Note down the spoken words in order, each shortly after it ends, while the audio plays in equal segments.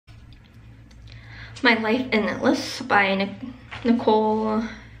My Life in Lists by Nicole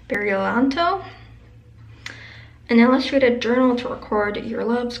Barilanto. An illustrated journal to record your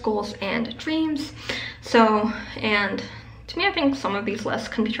loves, goals, and dreams. So, and to me, I think some of these lists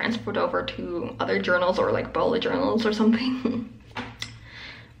can be transferred over to other journals or like bullet journals or something.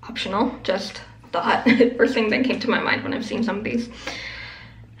 Optional, just thought. First thing that came to my mind when I've seen some of these.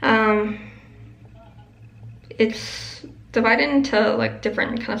 It's divided into like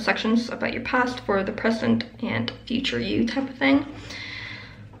different kind of sections about your past, for the present, and future you type of thing.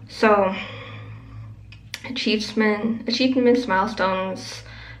 So achievements, milestones,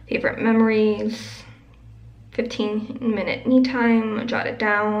 favorite memories, 15-minute me time, jot it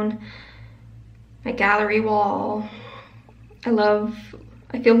down, my gallery wall,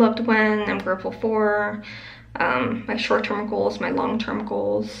 I feel loved when, I'm grateful for, my short-term goals, my long-term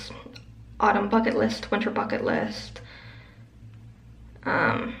goals, autumn bucket list, winter bucket list.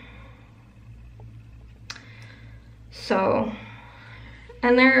 So,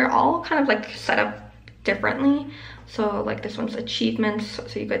 and they're all kind of like set up differently. So like this one's achievements,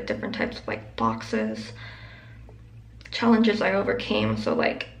 so you get different types of like boxes. Challenges I overcame, so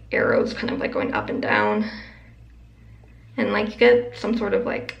like arrows kind of like going up and down. And like you get some sort of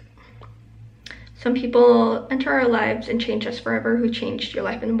like, some people enter our lives and change us forever. Who changed your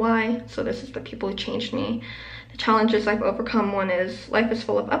life and why? So this is the people who changed me. The challenges I've overcome, one is life is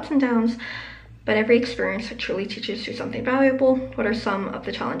full of ups and downs, but every experience truly teaches you something valuable. What are some of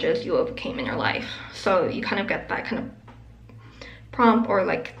the challenges you overcame in your life? So you kind of get that kind of prompt, or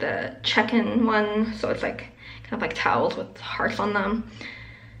like the check-in one. So it's like kind of like towels with hearts on them.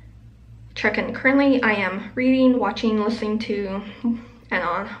 Check-in: currently I am reading, watching, listening to, and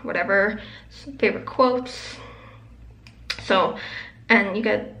on whatever. Favorite quotes. So, and you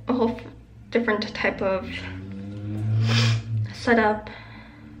get a whole different type of setup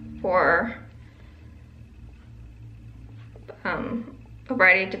for a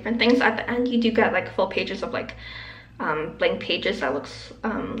variety of different things. At the end you do get like full pages of like blank pages that looks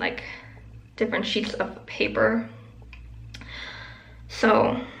like different sheets of paper.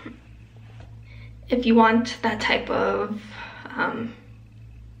 So if you want that type of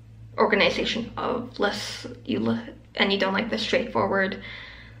organization of lists, and you don't like the straightforward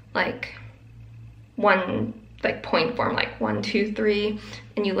like one like point form, like 1, 2, 3,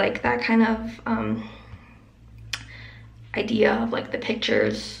 and you like that kind of idea of like the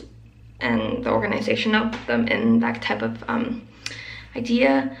pictures and the organization of them in that type of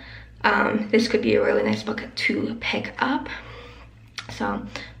idea, this could be a really nice book to pick up. So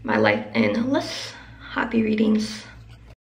My Life in Lists. Happy readings.